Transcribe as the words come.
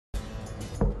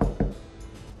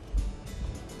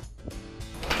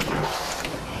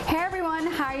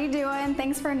you doing?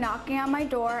 Thanks for knocking on my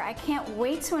door. I can't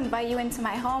wait to invite you into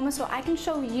my home so I can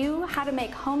show you how to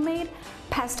make homemade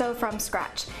pesto from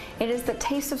scratch. It is the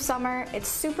taste of summer, it's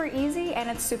super easy, and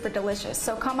it's super delicious.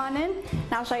 So come on in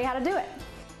and I'll show you how to do it.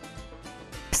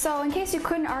 So in case you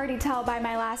couldn't already tell by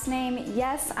my last name,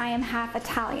 yes, I am half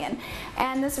Italian.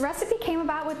 And this recipe came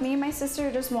about with me and my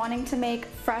sister just wanting to make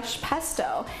fresh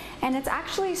pesto. And it's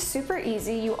actually super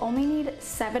easy. You only need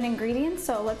 7 ingredients,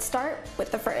 so let's start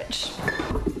with the fridge.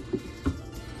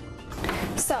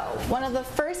 So one of the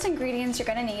first ingredients you're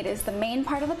gonna need is the main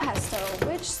part of the pesto,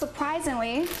 which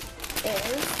surprisingly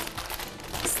is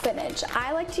spinach.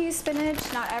 I like to use spinach.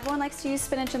 Not everyone likes to use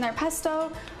spinach in their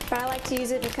pesto, but I like to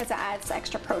use it because it adds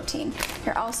extra protein.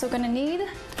 You're also gonna need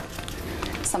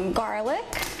some garlic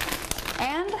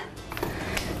and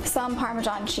some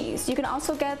Parmesan cheese. You can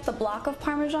also get the block of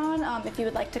Parmesan if you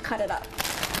would like to cut it up.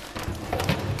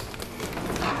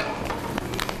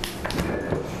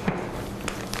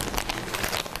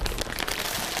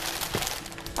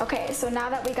 Okay, so now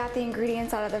that we got the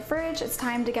ingredients out of the fridge, it's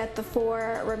time to get the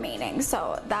 4 remaining.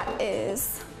 So that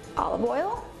is olive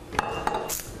oil,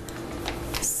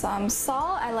 some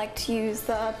salt. I like to use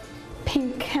the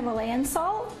pink Himalayan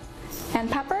salt, and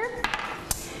pepper,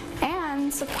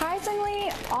 and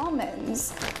surprisingly,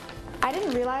 almonds. I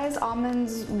didn't realize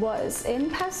almonds was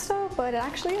in pesto, but it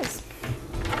actually is.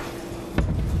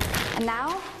 And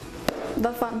now,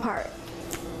 the fun part.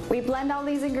 We blend all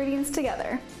these ingredients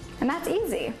together. And that's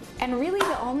easy. And really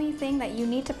the only thing that you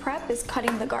need to prep is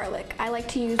cutting the garlic. I like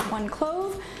to use 1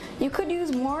 clove. You could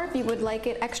use more if you would like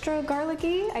it extra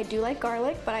garlicky. I do like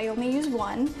garlic, but I only use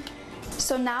 1.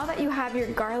 So now that you have your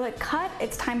garlic cut,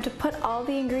 it's time to put all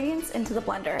the ingredients into the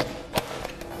blender.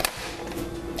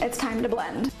 It's time to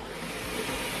blend.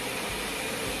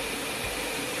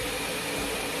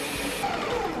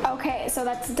 Okay, so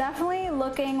that's definitely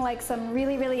looking like some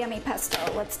really, really yummy pesto.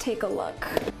 Let's take a look.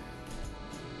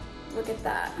 Look at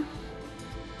that.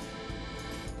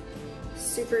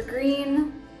 Super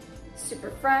green,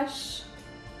 super fresh.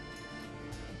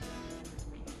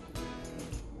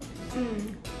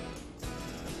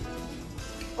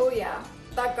 Oh yeah,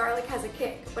 that garlic has a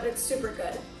kick, but it's super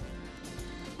good.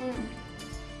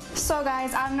 So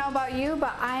guys, I don't know about you,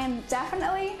 but I am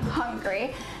definitely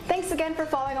hungry. Thanks again for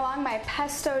following along my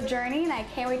pesto journey, and I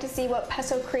can't wait to see what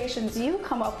pesto creations you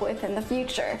come up with in the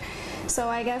future. So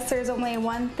I guess there's only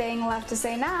one thing left to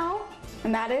say now,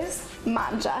 and that is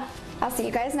mangia. I'll see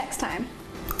you guys next time.